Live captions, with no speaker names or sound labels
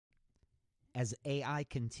As AI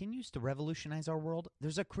continues to revolutionize our world,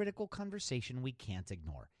 there's a critical conversation we can't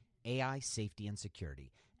ignore: AI safety and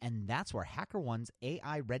security. And that's where HackerOne's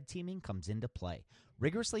AI red teaming comes into play,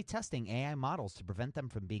 rigorously testing AI models to prevent them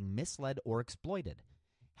from being misled or exploited.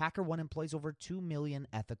 HackerOne employs over 2 million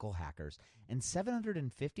ethical hackers, and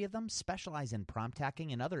 750 of them specialize in prompt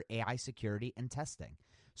hacking and other AI security and testing.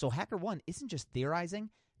 So HackerOne isn't just theorizing,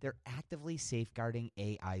 they're actively safeguarding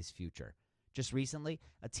AI's future. Just recently,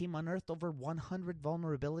 a team unearthed over 100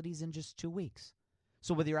 vulnerabilities in just 2 weeks.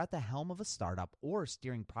 So whether you're at the helm of a startup or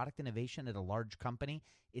steering product innovation at a large company,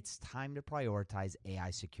 it's time to prioritize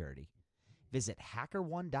AI security. Visit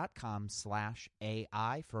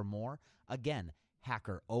hackerone.com/AI for more. Again,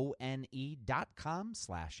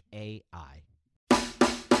 hackerone.com/AI.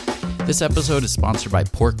 This episode is sponsored by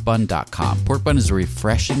porkbun.com. Porkbun is a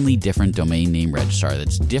refreshingly different domain name registrar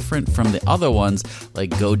that's different from the other ones like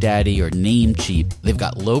GoDaddy or Namecheap. They've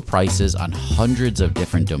got low prices on hundreds of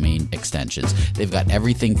different domain extensions. They've got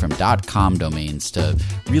everything from .com domains to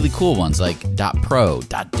really cool ones like .pro,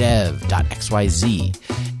 .dev, .xyz.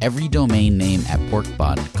 Every domain name at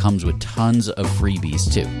Porkbun comes with tons of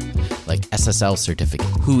freebies too, like SSL certificate,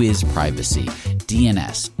 Whois privacy,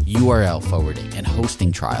 DNS, URL forwarding, and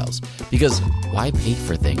hosting trials. Because why pay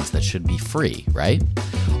for things that should be free, right?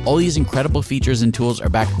 All these incredible features and tools are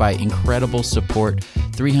backed by incredible support,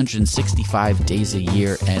 365 days a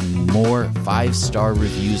year, and more 5-star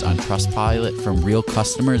reviews on Trustpilot from real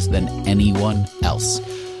customers than anyone else.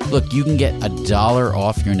 Look, you can get $1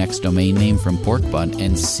 off your next domain name from Porkbun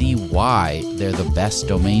and see why they're the best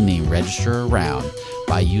domain name registrar around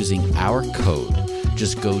by using our code.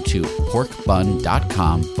 Just go to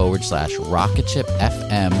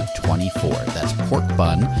porkbun.com/rocketshipfm24. That's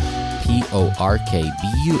porkbun,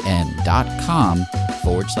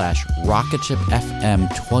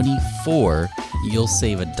 porkbun.com/rocketshipfm24. You'll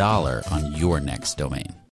save $1 on your next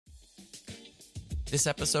domain. This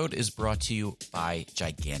episode is brought to you by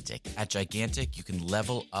Gigantic. At Gigantic, you can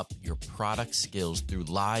level up your product skills through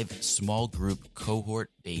live small group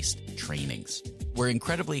cohort-based trainings. We're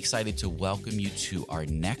incredibly excited to welcome you to our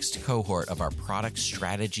next cohort of our product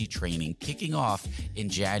strategy training kicking off in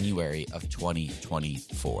January of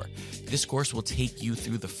 2024. This course will take you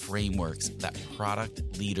through the frameworks that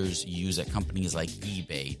product leaders use at companies like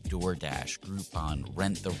eBay, DoorDash, Groupon,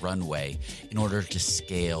 Rent the Runway in order to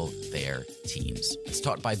scale their teams. It's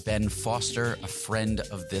taught by Ben Foster, a friend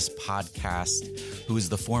of this podcast, who is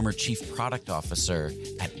the former chief product officer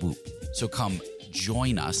at Whoop. So come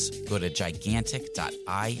join us. Go to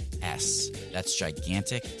gigantic.is. That's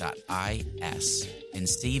gigantic.is. And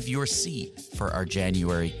save your seat for our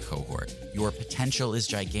January cohort. Your potential is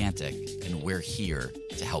gigantic, and we're here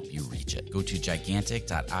to help you reach it. Go to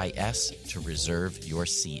gigantic.is to reserve your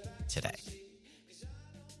seat today.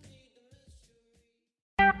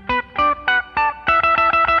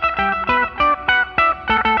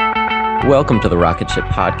 Welcome to the Rocket Ship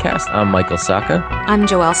Podcast. I'm Michael Sacca. I'm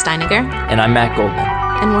Joelle Steiniger. And I'm Matt Goldman.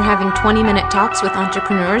 And we're having 20-minute talks with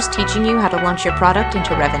entrepreneurs teaching you how to launch your product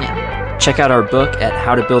into revenue. Check out our book at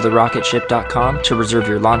howtobuildarocketship.com to reserve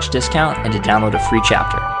your launch discount and to download a free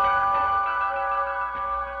chapter.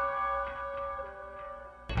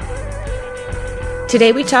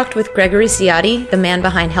 Today we talked with Gregory Ciotti, the man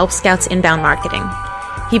behind Help Scout's inbound marketing.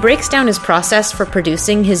 He breaks down his process for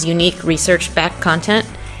producing his unique research-backed content,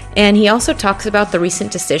 and he also talks about the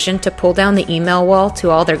recent decision to pull down the email wall to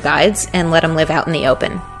all their guides and let them live out in the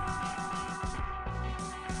open.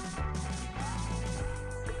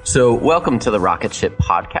 So welcome to the Rocket Ship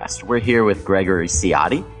Podcast. We're here with Gregory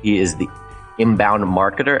Ciotti. He is the inbound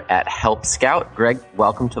marketer at Help Scout. Greg,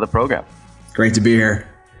 welcome to the program. Great to be here.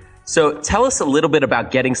 So tell us a little bit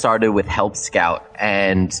about getting started with Help Scout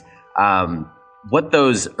and what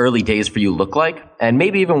those early days for you look like, and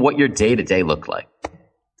maybe even what your day-to-day looked like.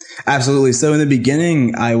 Absolutely. So in the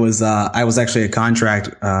beginning, I was actually a contract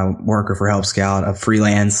worker for Help Scout, a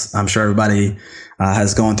freelance. I'm sure everybody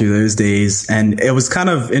has gone through those days, and it was kind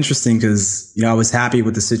of interesting because I was happy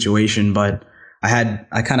with the situation, but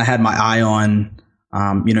I kind of had my eye on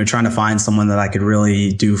trying to find someone that I could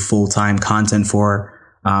really do full-time content for.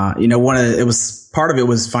 Part of it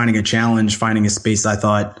was finding a challenge, finding a space I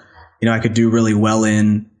thought I could do really well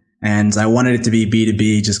in. And I wanted it to be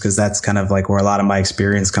B2B just because that's kind of like where a lot of my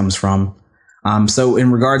experience comes from. So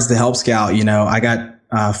in regards to Help Scout, I got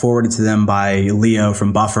forwarded to them by Leo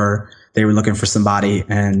from Buffer. They were looking for somebody,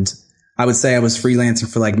 and I would say I was freelancing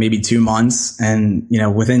for like maybe 2 months. And,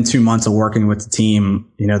 within 2 months of working with the team,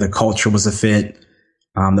 the culture was a fit.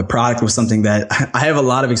 The product was something that I have a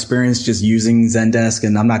lot of experience just using Zendesk,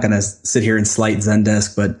 and I'm not going to sit here and slight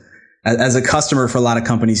Zendesk, but as a customer for a lot of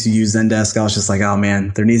companies who use Zendesk, I was just like, oh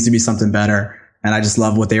man, there needs to be something better. And I just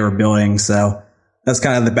love what they were building. So that's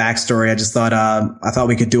kind of the backstory. I just thought, I thought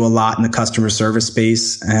we could do a lot in the customer service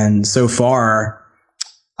space. And so far,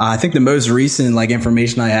 I think the most recent like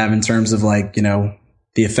information I have in terms of like, you know,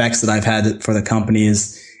 the effects that I've had for the company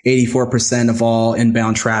is 84% of all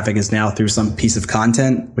inbound traffic is now through some piece of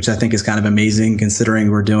content, which I think is kind of amazing considering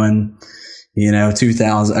we're doing, you know,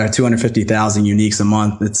 250,000 uniques a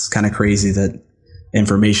month. It's kind of crazy that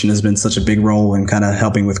information has been such a big role in kind of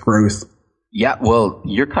helping with growth. Yeah, well,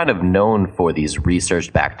 you're kind of known for these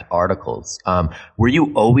research-backed articles. Were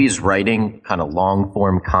you always writing kind of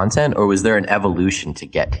long-form content, or was there an evolution to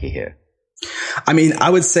get to here? I mean, I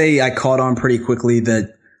would say I caught on pretty quickly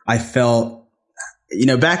that I felt, you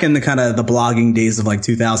know, back in the kind of the blogging days of like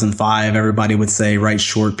 2005, everybody would say write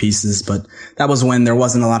short pieces, but that was when there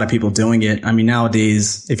wasn't a lot of people doing it. I mean,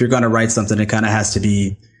 nowadays, if you're going to write something, it kind of has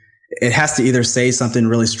to either say something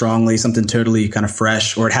really strongly, something totally kind of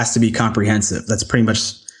fresh, or it has to be comprehensive. That's pretty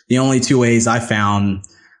much the only two ways I found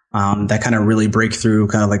that kind of really break through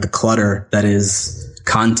kind of like the clutter that is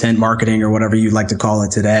content marketing or whatever you'd like to call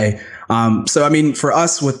it today. So, I mean, for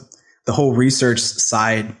us with the whole research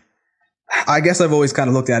side, I guess I've always kind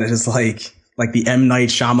of looked at it as like the M. Night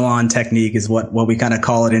Shyamalan technique is what we kind of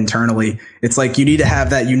call it internally. It's like you need to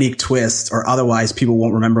have that unique twist or otherwise people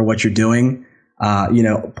won't remember what you're doing. You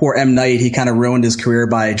know, poor M. Night, he kind of ruined his career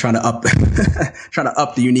by trying to up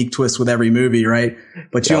the unique twist with every movie, right?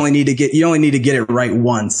 But you only need to get it right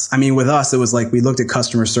once. I mean, with us, it was like we looked at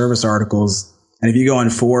customer service articles, and if you go on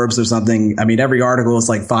Forbes or something, I mean, every article is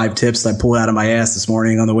like 5 tips I pulled out of my ass this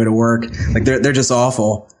morning on the way to work. Like they're just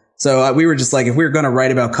awful. So we were just like, if we were going to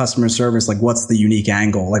write about customer service, like what's the unique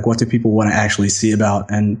angle? Like what do people want to actually see about?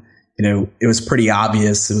 And, you know, it was pretty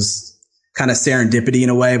obvious. It was kind of serendipity in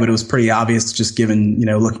a way, but it was pretty obvious just given, you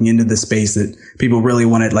know, looking into the space that people really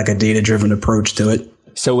wanted like a data-driven approach to it.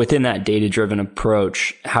 So within that data-driven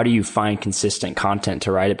approach, how do you find consistent content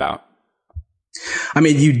to write about? I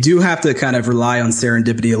mean, you do have to kind of rely on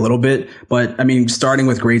serendipity a little bit, but I mean, starting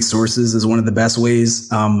with great sources is one of the best ways.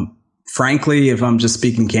 Frankly, if I'm just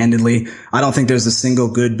speaking candidly, I don't think there's a single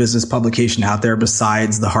good business publication out there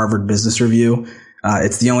besides the Harvard Business Review.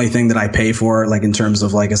 It's the only thing that I pay for, like in terms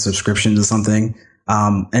of like a subscription to something.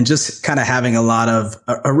 And just kind of having a lot of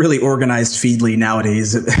a really organized Feedly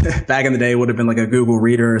nowadays. Back in the day, it would have been like a Google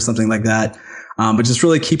Reader or something like that. But just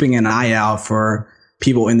really keeping an eye out for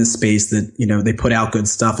people in the space that, you know, they put out good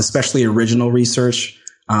stuff, especially original research.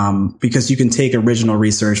 Because you can take original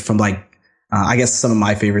research from like, I guess some of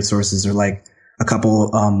my favorite sources are like a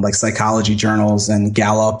couple, like psychology journals and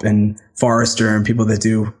Gallup and Forrester and people that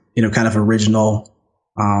do, you know, kind of original,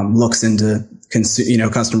 looks into,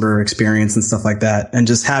 customer experience and stuff like that. And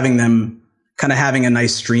just having them kind of having a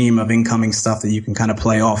nice stream of incoming stuff that you can kind of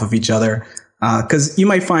play off of each other. Cause you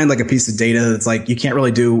might find like a piece of data that's like, you can't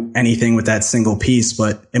really do anything with that single piece,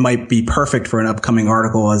 but it might be perfect for an upcoming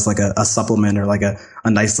article as like a supplement or like a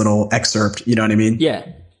nice little excerpt. You know what I mean? Yeah.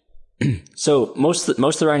 So most of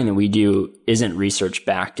the writing that we do isn't research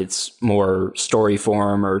backed. It's more story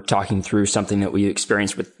form or talking through something that we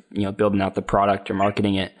experienced with, you know, building out the product or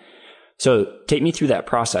marketing it. So take me through that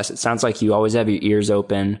process. It sounds like you always have your ears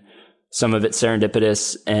open. Some of it's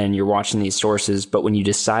serendipitous and you're watching these sources, but when you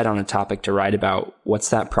decide on a topic to write about, what's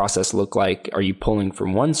that process look like? Are you pulling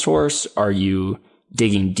from one source? Are you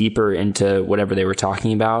digging deeper into whatever they were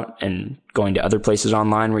talking about and going to other places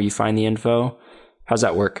online where you find the info? How's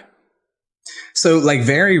that work? So like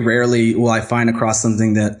very rarely will I find across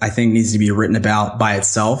something that I think needs to be written about by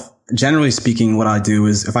itself. Generally speaking, what I do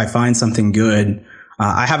is if I find something good,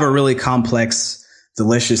 I have a really complex,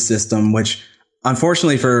 delicious system, which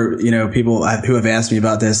unfortunately for, you know, people who have asked me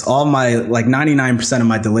about this, all my like 99% of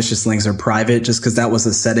my delicious links are private just because that was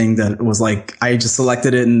a setting that was like, I just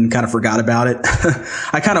selected it and kind of forgot about it.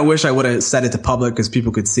 I kind of wish I would have set it to public because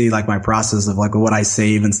people could see like my process of like what I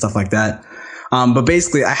save and stuff like that. But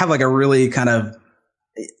basically I have like a really kind of,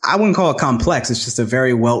 I wouldn't call it complex. It's just a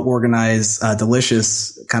very well organized,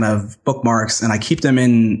 delicious kind of bookmarks. And I keep them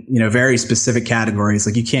in, you know, very specific categories.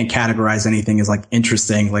 Like you can't categorize anything as like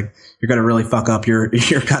interesting. Like you're going to really fuck up your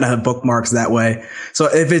kind of bookmarks that way. So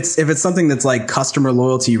if it's something that's like customer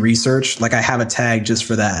loyalty research, like I have a tag just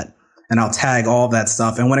for that and I'll tag all of that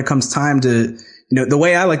stuff. And when it comes time to, you know, the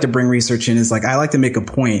way I like to bring research in is like, I like to make a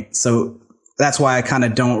point. So that's why I kind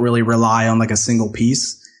of don't really rely on like a single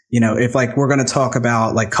piece. You know, if like we're going to talk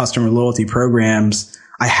about like customer loyalty programs,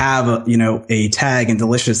 I have a tag in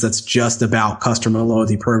Delicious that's just about customer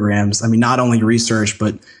loyalty programs. I mean, not only research,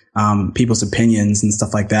 but people's opinions and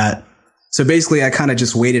stuff like that. So basically I kind of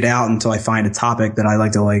just wait it out until I find a topic that I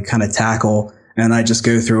like to like kind of tackle. And I just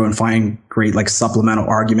go through and find great like supplemental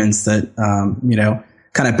arguments that,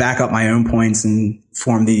 kind of back up my own points and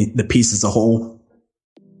form the piece as a whole.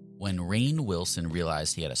 When Rainn Wilson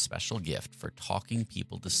realized he had a special gift for talking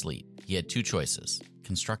people to sleep, he had two choices: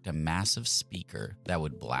 construct a massive speaker that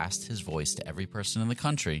would blast his voice to every person in the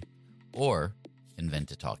country, or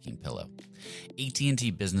invent a talking pillow.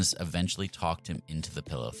 AT&T Business eventually talked him into the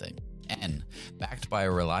pillow thing. And, backed by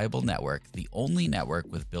a reliable network, the only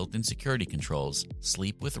network with built-in security controls,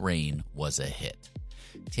 Sleep with Rainn was a hit.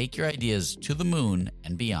 Take your ideas to the moon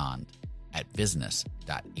and beyond at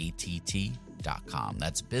business.att.com.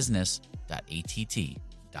 That's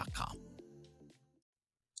business.att.com.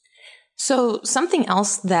 So something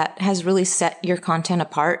else that has really set your content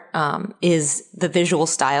apart is the visual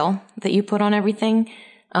style that you put on everything.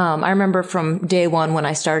 I remember from day one when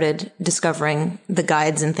I started discovering the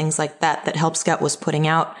guides and things like that Help Scout was putting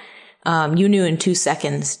out, you knew in 2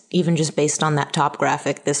 seconds, even just based on that top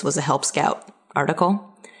graphic, this was a Help Scout article.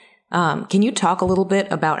 Can you talk a little bit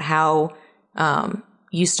about how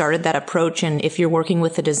you started that approach, and if you're working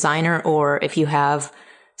with a designer or if you have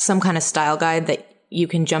some kind of style guide that you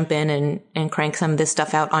can jump in and crank some of this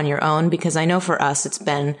stuff out on your own? Because I know for us, it's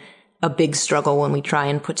been a big struggle when we try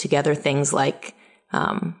and put together things like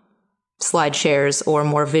slide shares or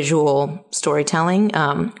more visual storytelling.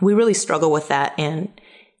 We really struggle with that, and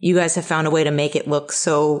you guys have found a way to make it look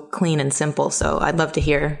so clean and simple. So I'd love to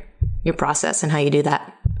hear your process and how you do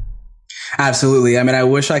that. Absolutely. I mean, I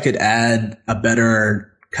wish I could add a better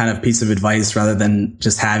kind of piece of advice rather than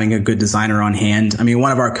just having a good designer on hand. I mean,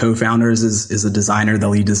 one of our co-founders is a designer, the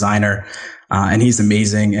lead designer, and he's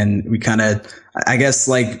amazing. And we kind of, I guess,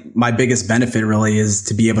 like my biggest benefit really is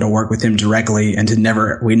to be able to work with him directly and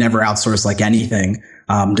we never outsource like anything,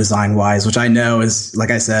 design wise, which I know is,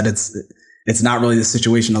 like I said, it's not really the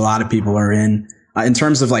situation a lot of people are in. In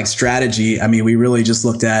terms of like strategy, I mean, we really just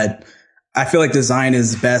looked at, I feel like design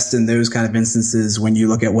is best in those kind of instances when you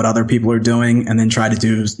look at what other people are doing and then try to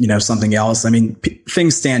do, something else. I mean,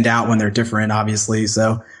 things stand out when they're different, obviously.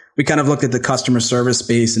 So we kind of looked at the customer service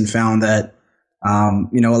space and found that, a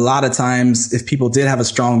lot of times if people did have a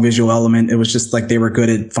strong visual element, it was just like they were good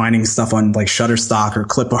at finding stuff on like Shutterstock or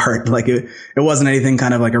clip art. Like it wasn't anything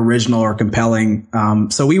kind of like original or compelling.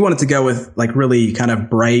 So we wanted to go with like really kind of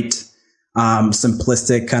bright,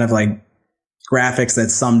 simplistic kind of like graphics that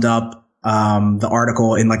summed up the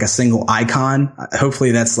article in like a single icon.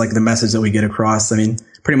 Hopefully that's like the message that we get across. I mean,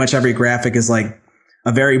 pretty much every graphic is like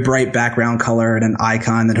a very bright background color and an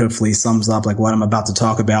icon that hopefully sums up like what I'm about to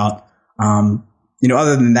talk about.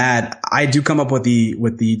 Other than that, I do come up with the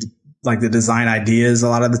like the design ideas a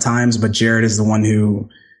lot of the times, but Jared is the one who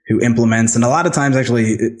implements. And a lot of times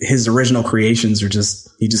actually his original creations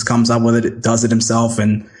he just comes up with it, does it himself.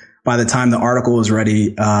 And by the time the article is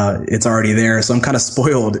ready, it's already there. So I'm kind of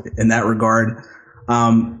spoiled in that regard.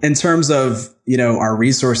 In terms of, our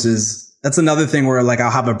resources, that's another thing where like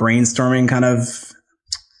I'll have a brainstorming kind of,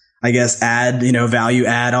 I guess, value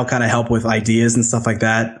add. I'll kind of help with ideas and stuff like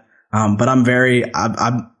that. But I'm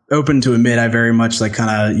open to admit I very much like kind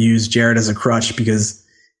of use Jared as a crutch because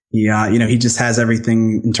he just has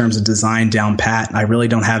everything in terms of design down pat. I really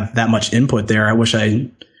don't have that much input there. I wish I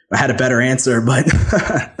had a better answer, but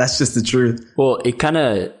that's just the truth. Well, it kind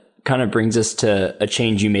of brings us to a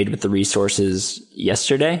change you made with the resources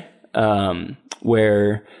yesterday,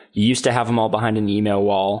 where you used to have them all behind an email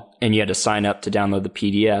wall and you had to sign up to download the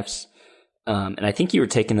PDFs. And I think you were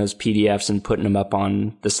taking those PDFs and putting them up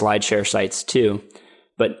on the SlideShare sites too.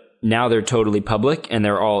 But now they're totally public and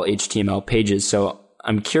they're all HTML pages. So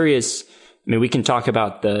I'm curious, I mean, we can talk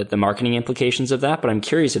about the marketing implications of that, but I'm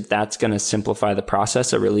curious if that's going to simplify the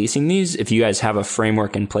process of releasing these. If you guys have a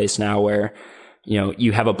framework in place now where,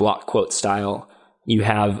 you have a block quote style, you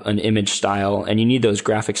have an image style, and you need those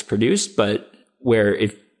graphics produced, but where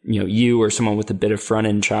if, you or someone with a bit of front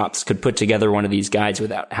end chops could put together one of these guides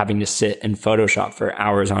without having to sit in Photoshop for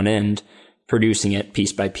hours on end, producing it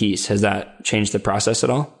piece by piece. Has that changed the process at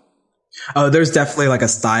all? Oh, there's definitely like a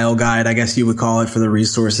style guide, I guess you would call it, for the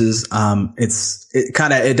resources. It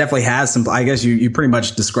definitely has some, I guess you pretty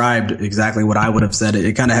much described exactly what I would have said.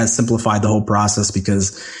 It kind of has simplified the whole process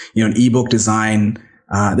because, an ebook design,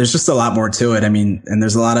 there's just a lot more to it. I mean, and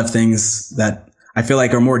there's a lot of things that I feel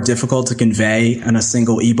like are more difficult to convey on a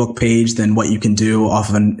single ebook page than what you can do off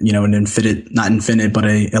of an not infinite, but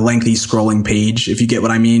a lengthy scrolling page, if you get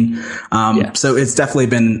what I mean. So it's definitely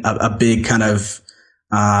been a big kind of,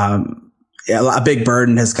 a big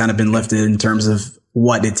burden has kind of been lifted in terms of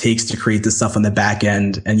what it takes to create this stuff on the back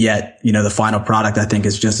end. And yet, the final product I think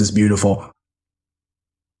is just as beautiful.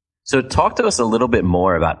 So talk to us a little bit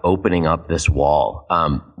more about opening up this wall.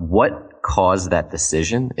 What caused that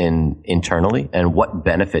decision internally, and what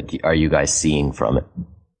benefit are you guys seeing from it?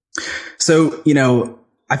 So,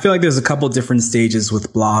 I feel like there's a couple different stages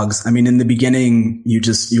with blogs. I mean, in the beginning, you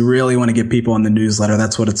really want to get people on the newsletter.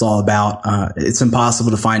 That's what it's all about. It's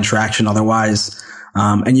impossible to find traction otherwise.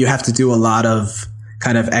 And you have to do a lot of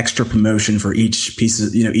kind of extra promotion for each piece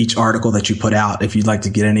of, each article that you put out if you'd like to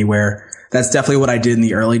get anywhere. That's definitely what I did in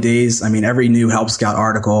the early days. I mean, every new Help Scout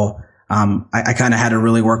article, I kind of had to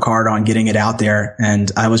really work hard on getting it out there. And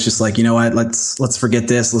I was just like, you know what, let's forget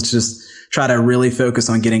this. Let's just try to really focus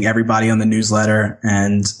on getting everybody on the newsletter.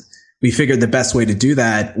 And we figured the best way to do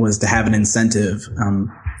that was to have an incentive.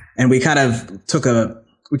 And we kind of took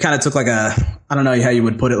like a, I don't know how you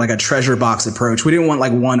would put it, like a treasure box approach. We didn't want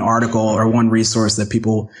like one article or one resource that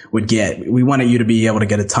people would get. We wanted you to be able to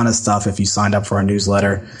get a ton of stuff if you signed up for our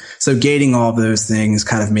newsletter. So gating all of those things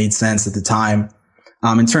kind of made sense at the time.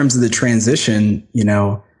 In terms of the transition,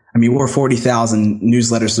 we're 40,000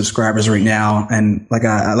 newsletter subscribers right now. And like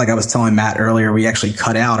I was telling Matt earlier, we actually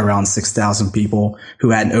cut out around 6,000 people who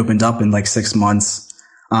hadn't opened up in like 6 months.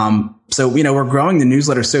 So, we're growing the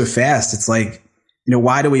newsletter so fast. It's like,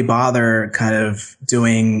 why do we bother kind of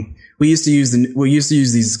doing, we used to use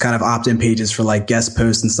these kind of opt-in pages for like guest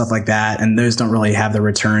posts and stuff like that. And those don't really have the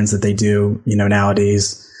returns that they do,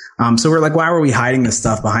 nowadays. So we're like, why were we hiding this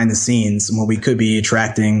stuff behind the scenes when we could be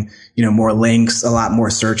attracting, more links, a lot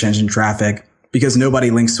more search engine traffic, because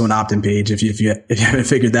nobody links to an opt-in page. If you haven't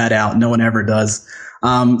figured that out, no one ever does.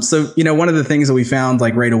 So, one of the things that we found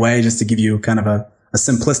like right away, just to give you kind of a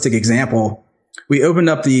simplistic example, we opened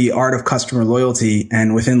up the Art of Customer Loyalty,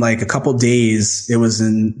 and within like a couple days, it was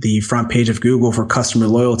in the front page of Google for customer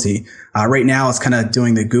loyalty. Right now it's kind of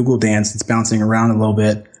doing the Google dance. It's bouncing around a little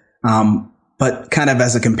bit. But kind of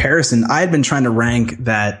as a comparison, I had been trying to rank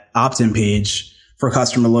that opt-in page for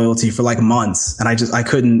customer loyalty for like months. And I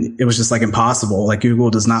couldn't, it was just like impossible. Like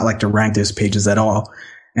Google does not like to rank those pages at all.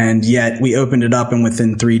 And yet we opened it up, and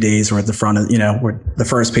within 3 days we're at the front of, we're the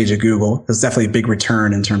first page of Google. It's definitely a big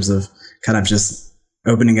return in terms of kind of just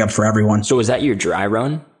opening up for everyone. So was that your dry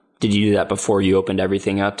run? Did you do that before you opened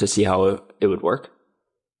everything up to see how it would work?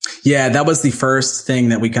 Yeah, that was the first thing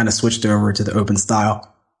that we kind of switched over to the open style.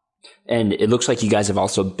 And it looks like you guys have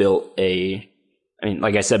also built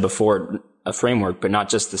like I said before, a framework, but not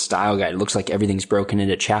just the style guide. It looks like everything's broken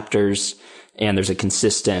into chapters, and there's a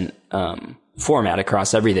consistent format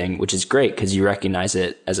across everything, which is great because you recognize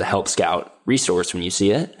it as a Help Scout resource when you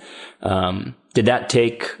see it. Did that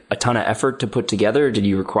take a ton of effort to put together? Did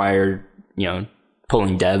you require,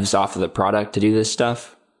 pulling devs off of the product to do this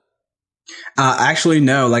stuff? Actually,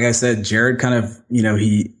 no. Like I said, Jared kind of,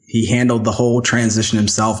 he handled the whole transition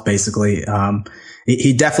himself, basically.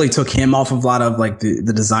 He definitely took him off of a lot of like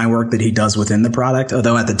the design work that he does within the product.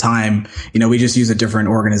 Although at the time, we just use a different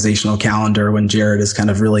organizational calendar when Jared is kind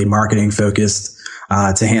of really marketing focused,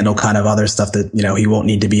 to handle kind of other stuff that, he won't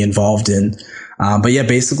need to be involved in. But yeah,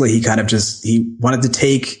 basically he kind of he wanted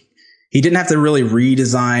to he didn't have to really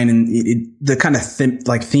redesign, and the kind of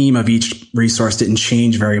theme of each resource didn't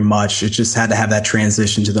change very much. It just had to have that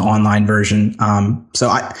transition to the online version. So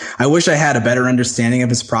I wish I had a better understanding of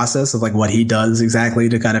his process of like what he does exactly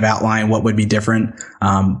to kind of outline what would be different.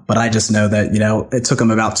 But I just know that, it took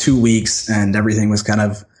him about 2 weeks and everything was kind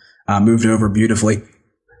of moved over beautifully.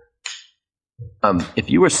 If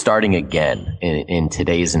you were starting again in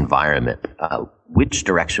today's environment, which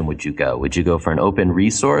direction would you go? Would you go for an open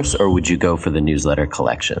resource, or would you go for the newsletter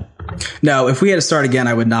collection? No, if we had to start again,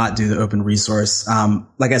 I would not do the open resource.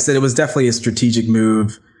 Like I said, it was definitely a strategic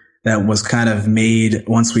move that was kind of made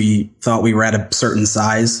once we thought we were at a certain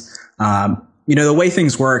size. The way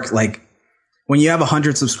things work, like when you have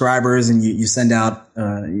 100 subscribers and you send out,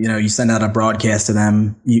 you send out a broadcast to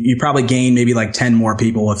them, you probably gain maybe like 10 more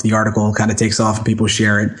people if the article kind of takes off and people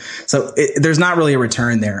share it. So there's not really a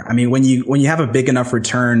return there. I mean, when you have a big enough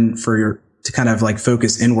return to kind of like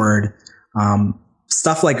focus inward,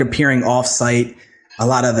 stuff like appearing off site, a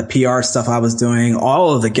lot of the PR stuff I was doing,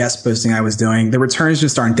 all of the guest posting I was doing, the returns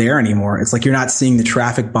just aren't there anymore. It's like you're not seeing the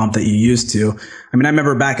traffic bump that you used to. I mean, I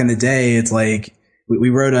remember back in the day, it's like, we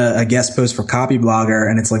wrote a guest post for Copyblogger,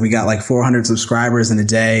 and it's like we got like 400 subscribers in a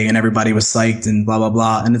day and everybody was psyched and blah, blah,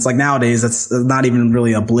 blah. And it's like nowadays that's not even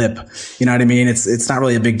really a blip. You know what I mean? It's not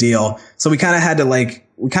really a big deal. So we kind of had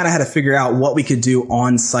to figure out what we could do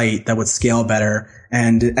on site that would scale better.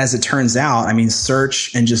 And as it turns out, I mean,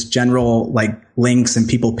 search and just general like links and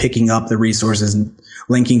people picking up the resources and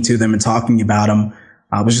linking to them and talking about them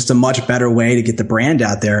was just a much better way to get the brand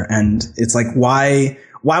out there. And it's like,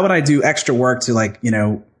 why would I do extra work to like,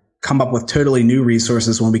 come up with totally new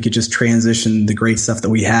resources when we could just transition the great stuff that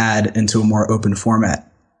we had into a more open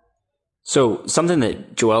format. So something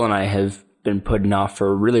that Joel and I have been putting off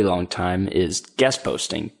for a really long time is guest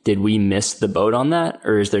posting. Did we miss the boat on that,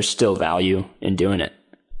 or is there still value in doing it?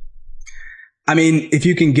 I mean, if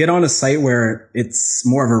you can get on a site where it's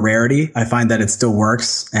more of a rarity, I find that it still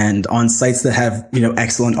works. And on sites that have,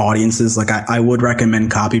 excellent audiences, like I would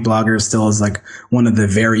recommend Copyblogger still as like one of the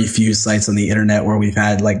very few sites on the internet where we've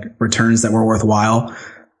had like returns that were worthwhile.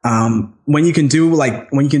 When you can do it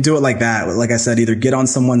like that, like I said, either get on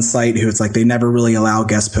someone's site who it's like they never really allow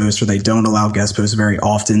guest posts or they don't allow guest posts very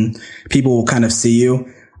often, people will kind of see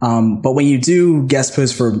you. But when you do guest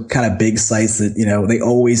posts for kind of big sites that, they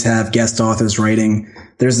always have guest authors writing,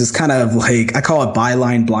 there's this kind of like, I call it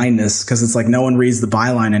byline blindness, because it's like no one reads the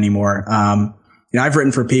byline anymore. I've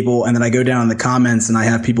written for people and then I go down in the comments and I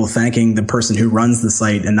have people thanking the person who runs the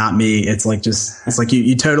site and not me. It's like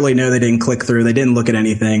you totally know they didn't click through. They didn't look at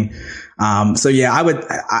anything. So yeah,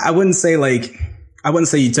 I wouldn't say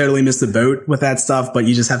you totally missed the boat with that stuff, but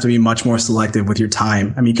you just have to be much more selective with your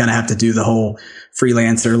time. I mean, you kind of have to do the whole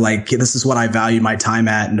freelancer, like, this is what I value my time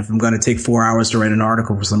at. And if I'm going to take 4 hours to write an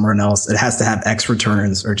article for someone else, it has to have X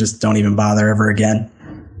returns, or just don't even bother ever again.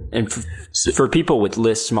 And for people with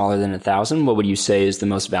lists smaller than 1,000, what would you say is the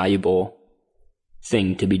most valuable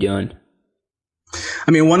thing to be doing?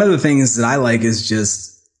 I mean, one of the things that I like is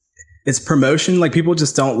just, it's promotion. Like, people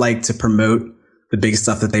just don't like to promote the big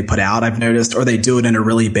stuff that they put out, I've noticed, or they do it in a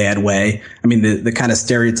really bad way. I mean, the kind of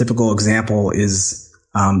stereotypical example is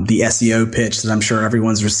the SEO pitch that I'm sure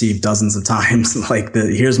everyone's received dozens of times. Like,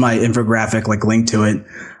 here's my infographic, like, link to it.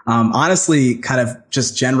 Honestly, kind of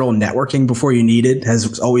just general networking before you need it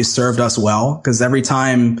has always served us well, because every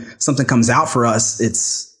time something comes out for us,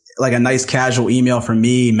 it's like a nice casual email from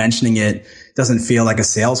me mentioning it. Doesn't feel like a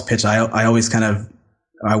sales pitch. I always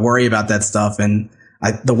I worry about that stuff. And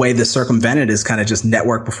the way to circumvent it is kind of just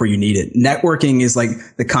network before you need it. Networking is like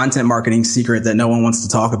the content marketing secret that no one wants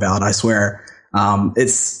to talk about, I swear.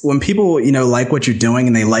 It's when people, like what you're doing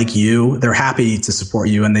and they like you, they're happy to support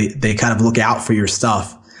you and they kind of look out for your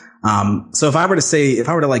stuff. So if I were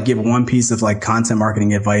to like give one piece of like content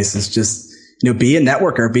marketing advice, is just, be a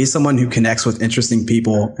networker, be someone who connects with interesting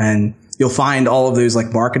people, and you'll find all of those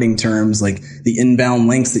like marketing terms, like the inbound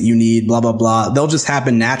links that you need, blah, blah, blah. They'll just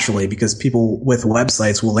happen naturally because people with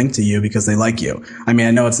websites will link to you because they like you. I mean,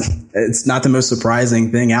 I know it's not the most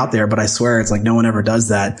surprising thing out there, but I swear it's like no one ever does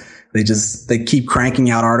that. They keep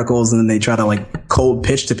cranking out articles and then they try to like cold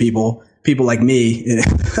pitch to people like me.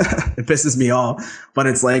 It pisses me off, but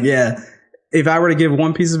it's like, yeah, if I were to give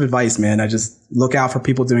one piece of advice, man, I just look out for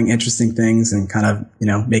people doing interesting things and kind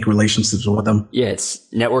of, make relationships with them. Yeah,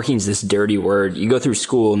 networking is this dirty word. You go through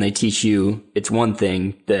school and they teach you it's one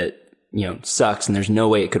thing that, sucks and there's no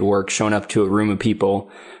way it could work, showing up to a room of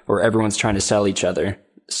people where everyone's trying to sell each other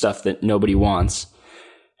stuff that nobody wants.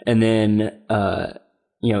 And then,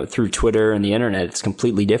 through Twitter and the internet, it's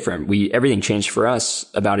completely different. Everything changed for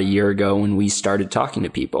us about a year ago when we started talking to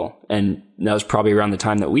people. And that was probably around the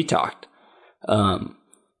time that we talked.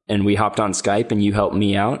 And we hopped on Skype and you helped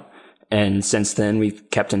me out. And since then we've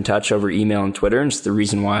kept in touch over email and Twitter. And it's the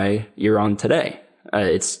reason why you're on today.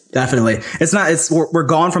 It's definitely, we're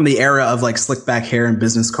gone from the era of like slick back hair and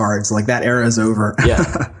business cards. Like, that era is over.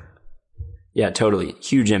 Yeah. Yeah, totally.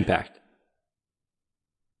 Huge impact.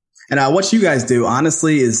 And what you guys do,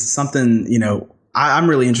 honestly, is something, I'm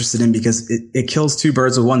really interested in, because it kills two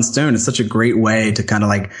birds with one stone. It's such a great way to kind of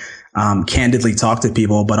like candidly talk to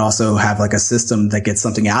people, but also have like a system that gets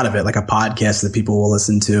something out of it, like a podcast that people will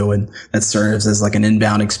listen to, and that serves as like an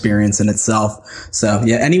inbound experience in itself. So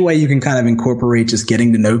yeah, any way you can kind of incorporate just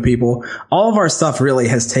getting to know people. All of our stuff really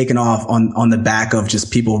has taken off on the back of just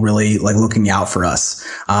people really like looking out for us.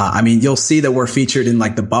 I mean, you'll see that we're featured in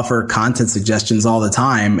like the Buffer content suggestions all the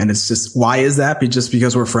time. And it's just, why is that? Just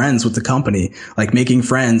because we're friends with the company. Like, making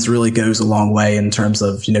friends really goes a long way in terms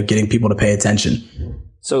of, getting people to pay attention.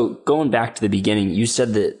 So going back to the beginning, you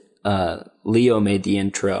said that Leo made the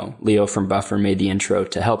intro. Leo from Buffer made the intro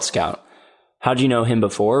to Help Scout. How'd you know him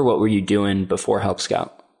before? What were you doing before Help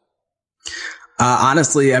Scout?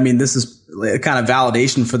 Honestly, I mean, this is kind of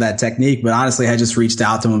validation for that technique, but honestly, I just reached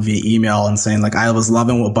out to him via email and saying, like, I was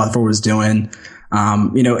loving what Buffer was doing.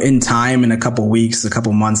 In time, in a couple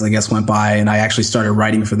months, I guess, went by, and I actually started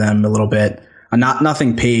writing for them a little bit.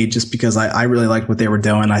 Nothing paid, just because I really liked what they were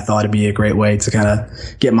doing. I thought it'd be a great way to kind of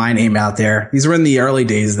get my name out there. These were in the early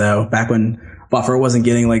days, though, back when Buffer wasn't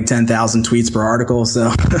getting like 10,000 tweets per article.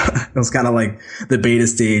 So it was kind of like the beta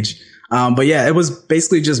stage. But yeah, it was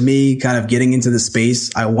basically just me kind of getting into the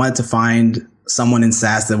space. I wanted to find someone in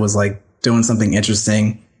SaaS that was like doing something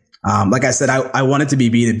interesting. Like I said, I wanted to be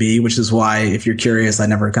B2B, which is why, if you're curious, I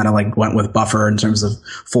never kind of like went with Buffer in terms of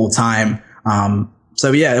full time.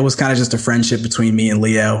 So yeah, it was kind of just a friendship between me and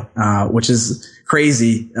Leo, which is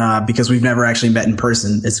crazy, because we've never actually met in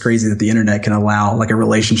person. It's crazy that the internet can allow like a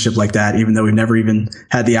relationship like that, even though we've never even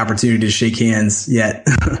had the opportunity to shake hands yet.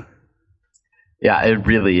 Yeah, it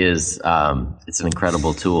really is. It's an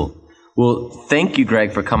incredible tool. Well, thank you,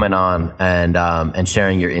 Greg, for coming on and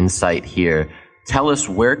sharing your insight here. Tell us,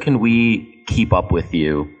 where can we keep up with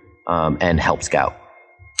you and Help Scout?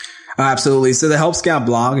 Absolutely. So the Help Scout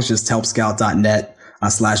blog is just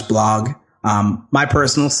helpscout.net/blog. My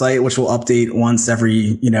personal site, which will update once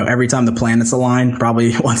every time the planets align,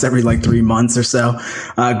 probably once every like 3 months or so.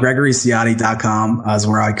 GregoryCiotti.com is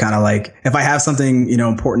where I kind of like, if I have something,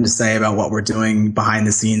 important to say about what we're doing behind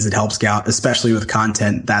the scenes at Help Scout, especially with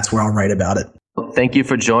content, that's where I'll write about it. Thank you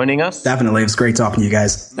for joining us. Definitely. It was great talking to you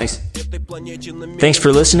guys. Thanks. Thanks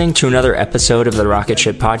for listening to another episode of the Rocket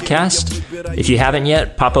Ship Podcast. If you haven't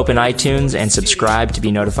yet, pop open iTunes and subscribe to be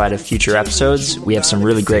notified of future episodes. We have some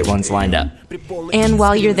really great ones lined up. And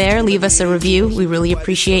while you're there, leave us a review. We really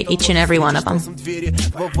appreciate each and every one of them.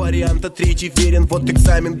 Вот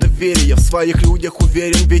экзамен доверия. В своих людях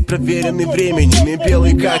уверен, ведь проверенный временем. И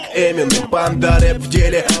белый как Эминем. Банда рэп в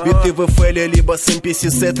деле. Ведь ты в FL, либо с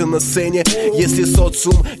NPC-сеты на сцене. Если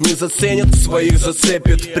социум не заценит, своих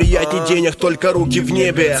зацепит. Приятней денег, только руки в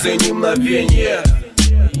небе. Цени мгновенье.